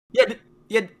Yeah,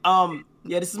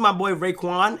 yeah. This is my boy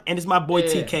Raekwon, and this is my boy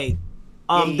Yeah, TK.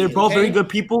 They're yeah. both very Okay. good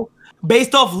people.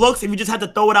 Based off looks, if you just had to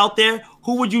throw it out there,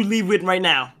 who would you leave with right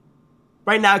now?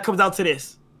 Right now, it comes out to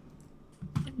this.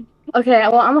 Okay,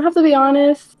 well, I'm gonna have to be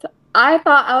honest. I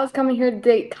thought I was coming here to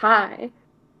date Kai,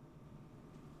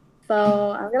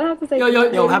 so I'm gonna have to say Yo, yo,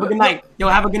 Yo, yo, have Kai. a yo, good yo. night. Yo,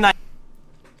 have a good night.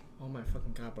 Oh my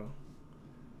fucking god, bro.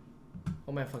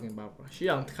 Oh my fucking god, bro. She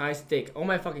on Kai stick. Oh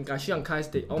my fucking god, she on Kai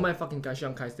stick. Oh my fucking god, she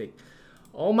on Kai stick.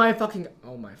 Oh my fucking.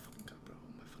 Oh my.